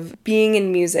of being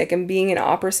in music and being an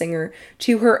opera singer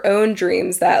to her own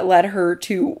dreams that led her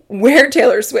to where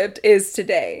Taylor Swift is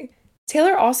today.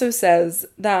 Taylor also says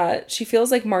that she feels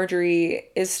like Marjorie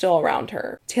is still around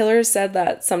her. Taylor has said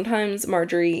that sometimes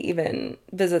Marjorie even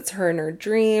visits her in her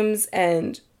dreams,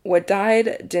 and what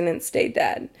died didn't stay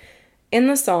dead. In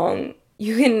the song,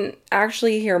 you can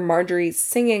actually hear Marjorie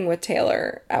singing with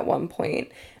Taylor at one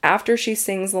point after she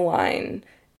sings the line,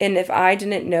 "And if I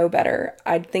didn't know better,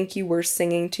 I'd think you were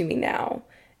singing to me now."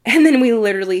 And then we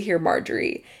literally hear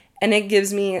Marjorie, and it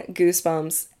gives me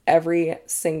goosebumps every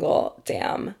single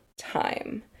damn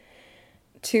time.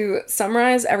 To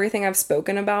summarize everything I've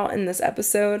spoken about in this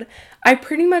episode, I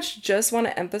pretty much just want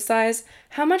to emphasize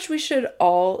how much we should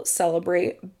all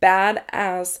celebrate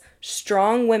badass,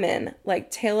 strong women like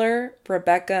Taylor,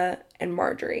 Rebekah, and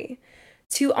Marjorie.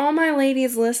 To all my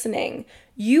ladies listening,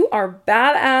 you are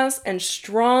badass and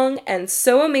strong and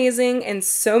so amazing in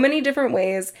so many different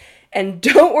ways. And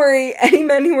don't worry, any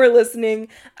men who are listening,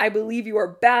 I believe you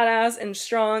are badass and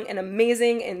strong and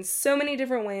amazing in so many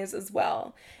different ways as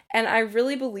well. And I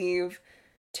really believe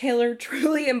Taylor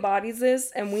truly embodies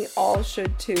this, and we all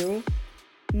should too.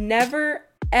 Never,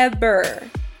 ever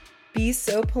be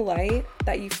so polite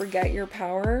that you forget your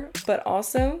power, but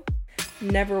also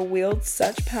never wield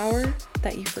such power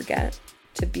that you forget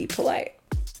to be polite.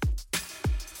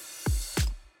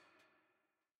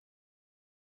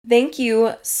 Thank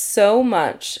you so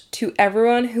much to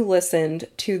everyone who listened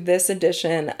to this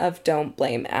edition of Don't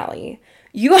Blame Allie.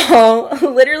 You all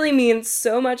literally mean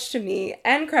so much to me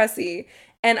and Cressy,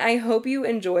 and I hope you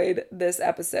enjoyed this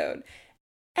episode.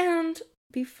 And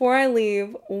before I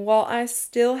leave, while I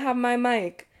still have my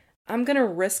mic, I'm gonna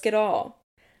risk it all.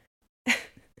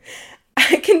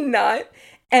 I cannot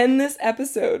end this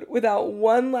episode without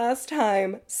one last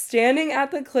time standing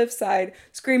at the cliffside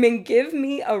screaming, "Give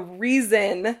me a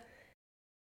reason."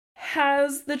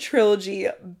 Has the trilogy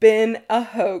been a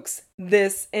hoax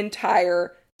this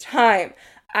entire time?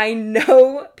 I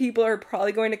know people are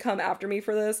probably going to come after me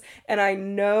for this, and I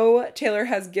know Taylor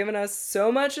has given us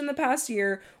so much in the past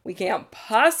year. We can't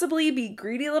possibly be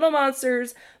greedy little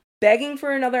monsters begging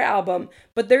for another album,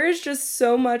 but there is just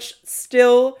so much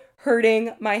still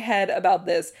hurting my head about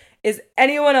this. Is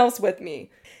anyone else with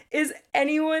me? Is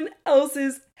anyone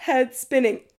else's head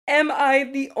spinning? Am I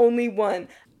the only one?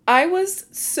 I was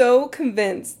so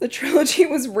convinced the trilogy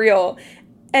was real.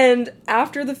 And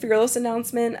after the Fearless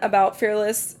announcement about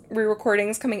Fearless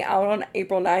re-recordings coming out on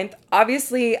April 9th,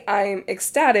 obviously I'm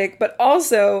ecstatic, but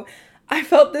also I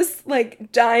felt this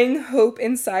like dying hope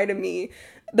inside of me.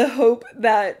 The hope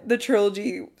that the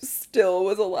trilogy still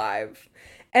was alive.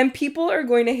 And people are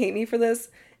going to hate me for this,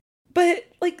 but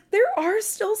like there are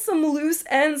still some loose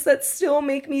ends that still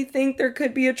make me think there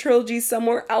could be a trilogy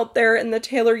somewhere out there in the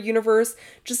Taylor universe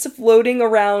just floating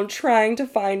around trying to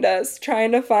find us,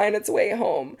 trying to find its way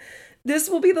home. This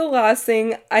will be the last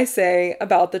thing I say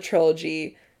about the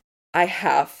trilogy. I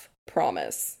half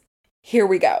promise. Here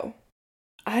we go.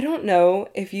 I don't know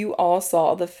if you all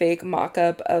saw the fake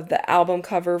mock-up of the album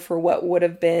cover for what would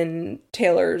have been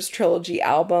Taylor's trilogy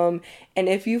album, and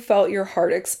if you felt your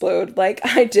heart explode like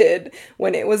I did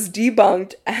when it was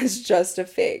debunked as just a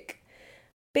fake.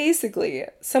 Basically,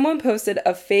 someone posted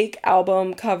a fake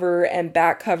album cover and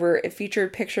back cover. It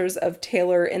featured pictures of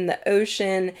Taylor in the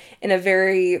ocean in a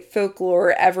very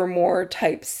folklore Evermore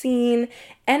type scene,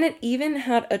 and it even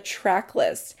had a track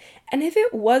list. And if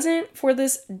it wasn't for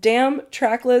this damn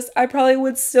track list, I probably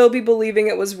would still be believing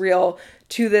it was real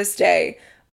to this day.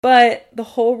 But the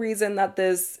whole reason that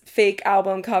this fake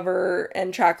album cover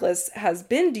and track list has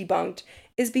been debunked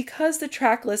is because the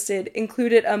track listed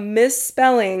included a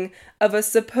misspelling of a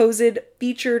supposed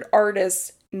featured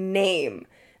artist's name.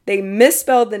 They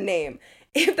misspelled the name.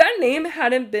 If that name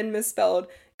hadn't been misspelled,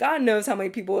 God knows how many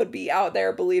people would be out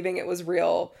there believing it was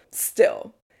real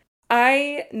still.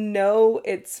 I know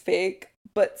it's fake,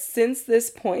 but since this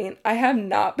point, I have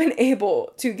not been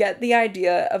able to get the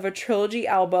idea of a trilogy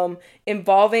album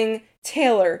involving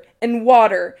Taylor and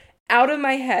water out of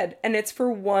my head, and it's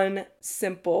for one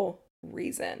simple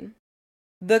reason.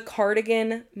 The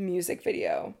Cardigan music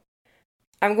video.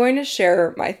 I'm going to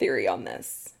share my theory on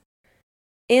this.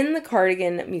 In the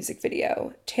Cardigan music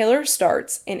video, Taylor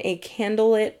starts in a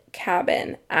candlelit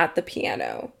cabin at the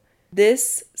piano.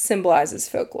 This symbolizes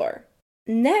folklore.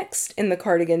 Next, in the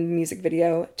Cardigan music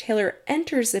video, Taylor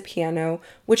enters the piano,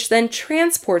 which then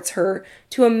transports her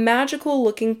to a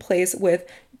magical-looking place with,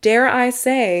 dare I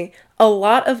say, a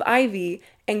lot of ivy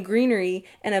and greenery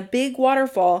and a big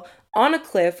waterfall on a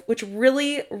cliff, which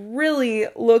really, really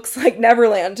looks like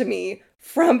Neverland to me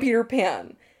from Peter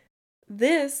Pan.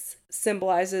 This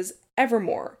symbolizes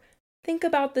Evermore. Think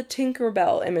about the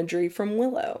Tinkerbell imagery from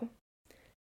Willow.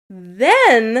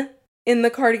 Then, in the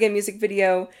Cardigan music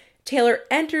video, Taylor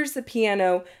enters the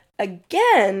piano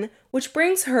again, which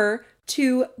brings her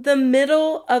to the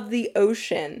middle of the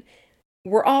ocean.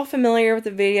 We're all familiar with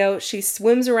the video. She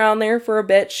swims around there for a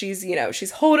bit.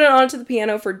 She's holding onto the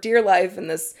piano for dear life in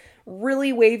this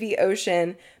really wavy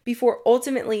ocean before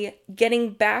ultimately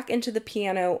getting back into the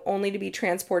piano only to be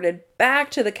transported back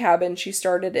to the cabin she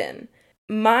started in.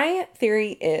 My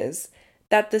theory is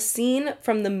that the scene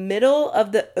from the middle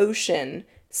of the ocean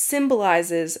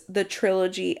symbolizes the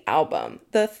trilogy album,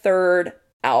 the third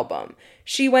album.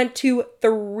 She went to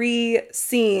 3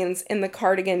 scenes in the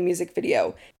Cardigan music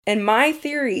video. And my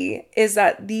theory is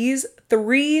that these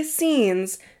 3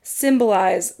 scenes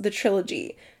symbolize the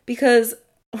trilogy. Because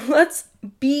let's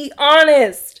be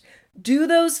honest, do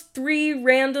those 3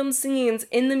 random scenes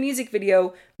in the music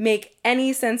video make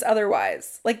any sense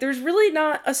otherwise? Like, there's really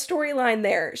not a storyline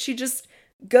there. She just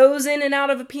goes in and out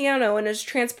of a piano and is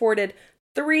transported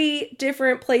 3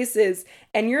 different places,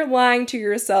 and you're lying to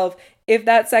yourself if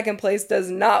that second place does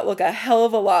not look a hell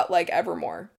of a lot like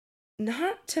Evermore.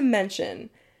 Not to mention,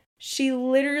 she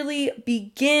literally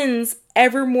begins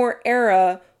Evermore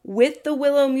era with the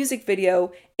Willow music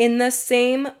video in the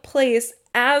same place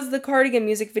as the Cardigan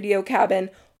music video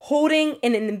cabin, holding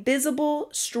an invisible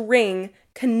string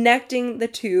connecting the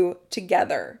two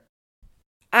together.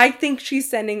 I think she's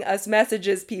sending us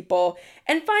messages, people.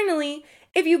 And finally,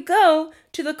 if you go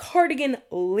to the Cardigan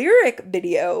lyric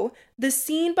video, the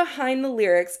scene behind the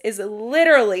lyrics is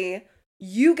literally,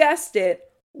 you guessed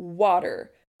it,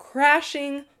 water,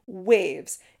 crashing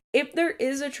waves. If there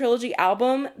is a trilogy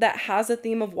album that has a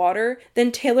theme of water,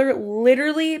 then Taylor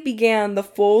literally began the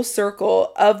full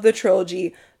circle of the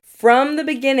trilogy from the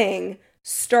beginning,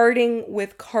 starting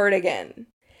with Cardigan.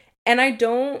 And I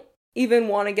don't even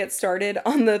want to get started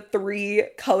on the 3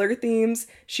 color themes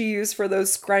she used for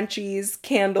those scrunchies,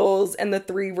 candles, and the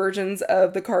 3 versions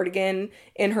of the cardigan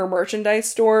in her merchandise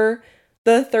store.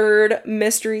 The 3rd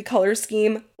mystery color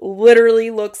scheme literally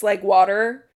looks like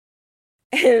water.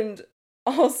 And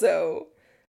also,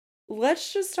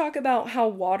 let's just talk about how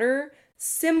water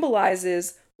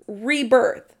symbolizes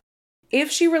rebirth. If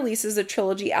she releases a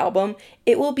trilogy album,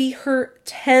 it will be her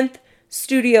 10th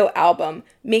studio album,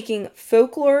 making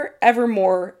Folklore,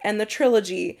 Evermore, and the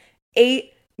trilogy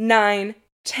 8, 9,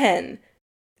 10.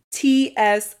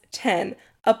 TS10.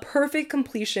 A perfect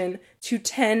completion to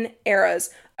 10 eras.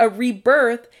 A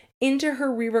rebirth into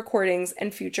her re-recordings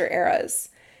and future eras.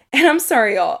 And I'm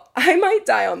sorry, y'all, I might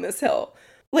die on this hill.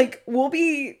 Like, we'll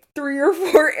be 3 or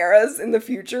 4 eras in the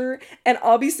future, and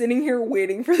I'll be sitting here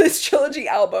waiting for this trilogy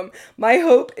album. My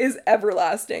hope is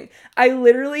everlasting. I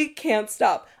literally can't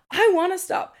stop. I want to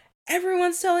stop.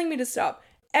 Everyone's telling me to stop.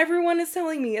 Everyone is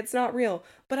telling me it's not real,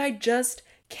 but I just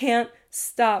can't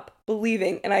stop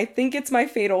believing, and I think it's my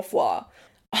fatal flaw.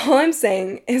 All I'm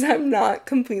saying is I'm not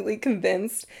completely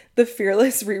convinced the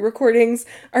Fearless re-recordings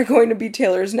are going to be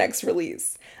Taylor's next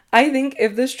release. I think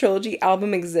if this trilogy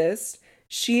album exists,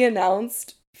 she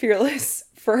announced Fearless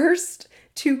first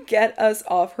to get us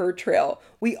off her trail.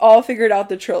 We all figured out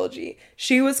the trilogy.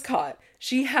 She was caught.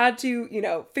 She had to,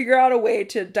 figure out a way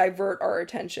to divert our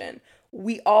attention.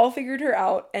 We all figured her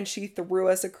out, and she threw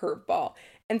us a curveball.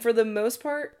 And for the most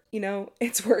part,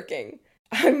 it's working.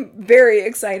 I'm very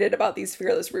excited about these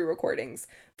Fearless re-recordings.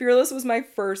 Fearless was my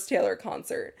first Taylor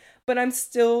concert, but I'm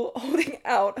still holding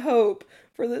out hope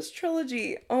for this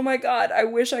trilogy. Oh my God, I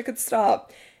wish I could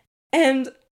stop. And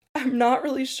I'm not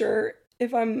really sure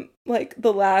if I'm like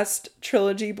the last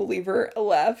trilogy believer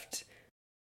left.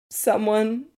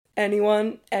 Someone,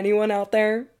 anyone out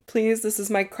there, please, this is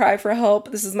my cry for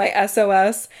help. This is my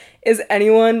SOS. Is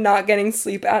anyone not getting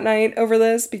sleep at night over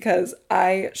this? Because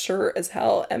I sure as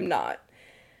hell am not.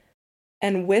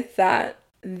 And with that,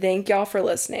 thank y'all for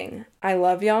listening. I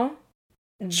love y'all.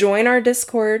 Join our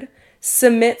Discord.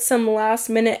 Submit some last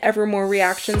minute Evermore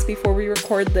reactions before we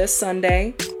record this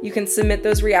Sunday. You can submit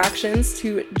those reactions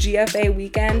to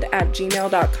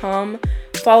gfaweekend@gmail.com.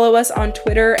 Follow us on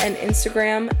Twitter and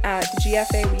Instagram at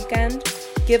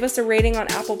gfaweekend. Give us a rating on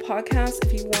Apple Podcasts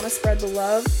if you want to spread the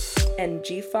love. And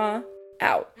GFA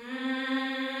out.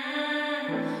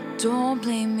 Don't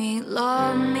blame me,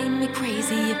 love made me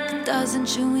crazy. If it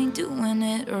doesn't, you ain't doing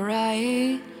it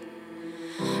right.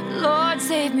 Lord,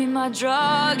 save me, my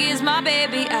drug is my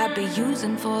baby. I'd be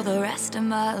using for the rest of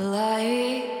my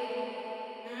life.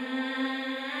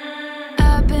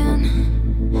 I've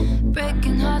been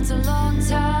breaking hearts a long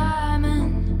time,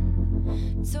 and